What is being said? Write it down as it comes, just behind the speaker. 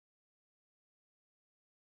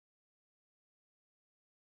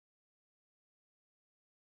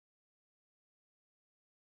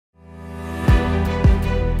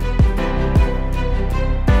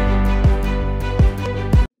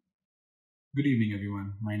Good evening,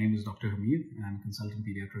 everyone. My name is Dr. Hameed, and I'm a consultant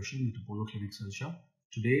pediatrician at Apollo Clinic, Silchar.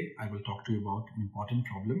 Today, I will talk to you about an important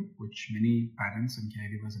problem which many parents and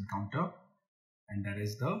caregivers encounter, and that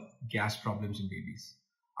is the gas problems in babies.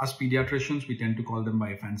 As pediatricians, we tend to call them by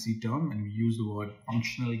a fancy term, and we use the word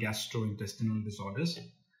functional gastrointestinal disorders.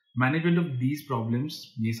 Management of these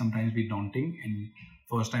problems may sometimes be daunting in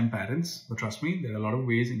first-time parents, but trust me, there are a lot of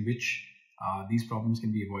ways in which these problems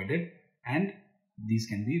can be avoided, and these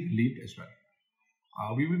can be relieved as well.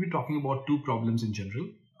 We will be talking about two problems in general.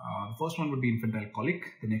 The first one would be infantile colic.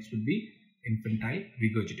 The next would be infantile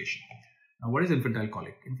regurgitation. Now, what is infantile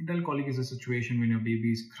colic? Infantile colic is a situation when your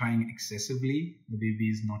baby is crying excessively, the baby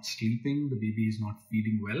is not sleeping, the baby is not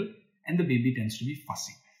feeding well, and the baby tends to be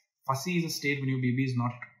fussy. Fussy is a state when your baby is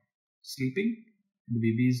not sleeping, the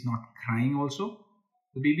baby is not crying also,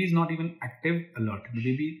 the baby is not even active, alert. The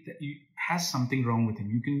baby has something wrong with him.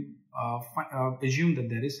 You can assume that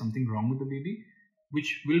there is something wrong with the baby,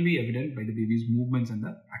 which will be evident by the baby's movements and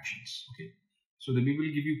the actions. Okay, so the baby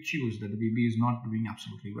will give you cues that the baby is not doing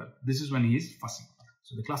absolutely well. This is when he is fussy.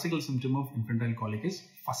 So the classical symptom of infantile colic is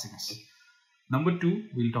fussiness. Number two,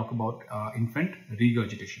 we'll talk about infant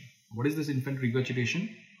regurgitation. What is this infant regurgitation?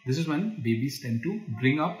 This is when babies tend to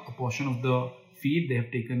bring up a portion of the feed they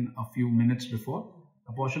have taken a few minutes before.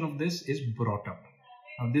 A portion of this is brought up.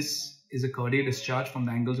 Now this is a cardiac discharge from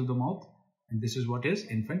the angles of the mouth, and this is what is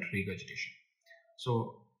infant regurgitation.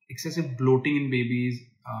 So excessive bloating in babies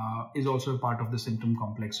is also a part of the symptom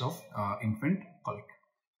complex of infant colic.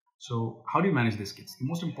 So how do you manage this, kids? The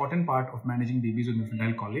most important part of managing babies with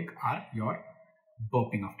infantile colic are your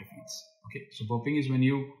burping after feeds. Okay, so burping is when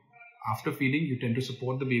you, after feeding, you tend to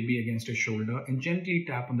support the baby against your shoulder and gently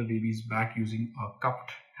tap on the baby's back using a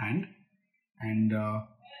cupped hand, and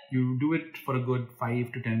you do it for a good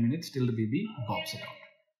 5 to 10 minutes till the baby burps it out.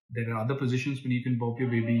 There are other positions when you can burp your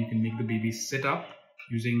baby. You can make the baby sit up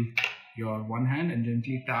using your one hand and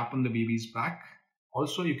gently tap on the baby's back.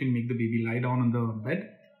 Also, you can make the baby lie down on the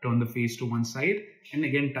bed, turn the face to one side, and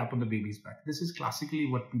again tap on the baby's back. This is classically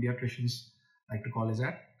what pediatricians like to call as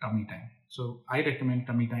a tummy time. So I recommend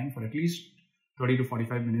tummy time for at least 30 to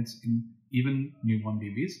 45 minutes in even newborn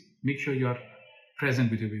babies. Make sure you are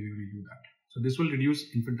present with your baby when you do that. So this will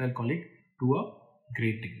reduce infantile colic to a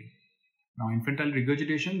great degree. Now, infantile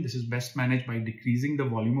regurgitation, this is best managed by decreasing the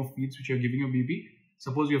volume of feeds which you are giving your baby.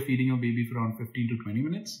 Suppose you are feeding your baby for around 15 to 20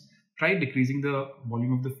 minutes. Try decreasing the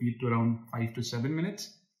volume of the feed to around 5 to 7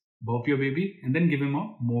 minutes. Burp your baby and then give him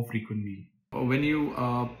a more frequent meal. When you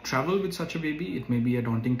travel with such a baby, it may be a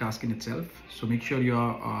daunting task in itself. So make sure you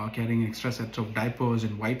are carrying extra sets of diapers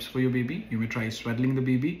and wipes for your baby. You may try swaddling the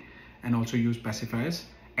baby and also use pacifiers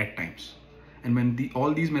at times. And when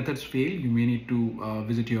all these methods fail, you may need to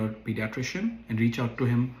visit your pediatrician and reach out to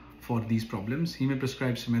him for these problems. He may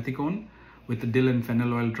prescribe simethicone with the dill and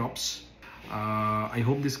fennel oil drops. I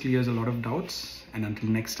hope this clears a lot of doubts. And until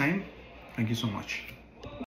next time, thank you so much.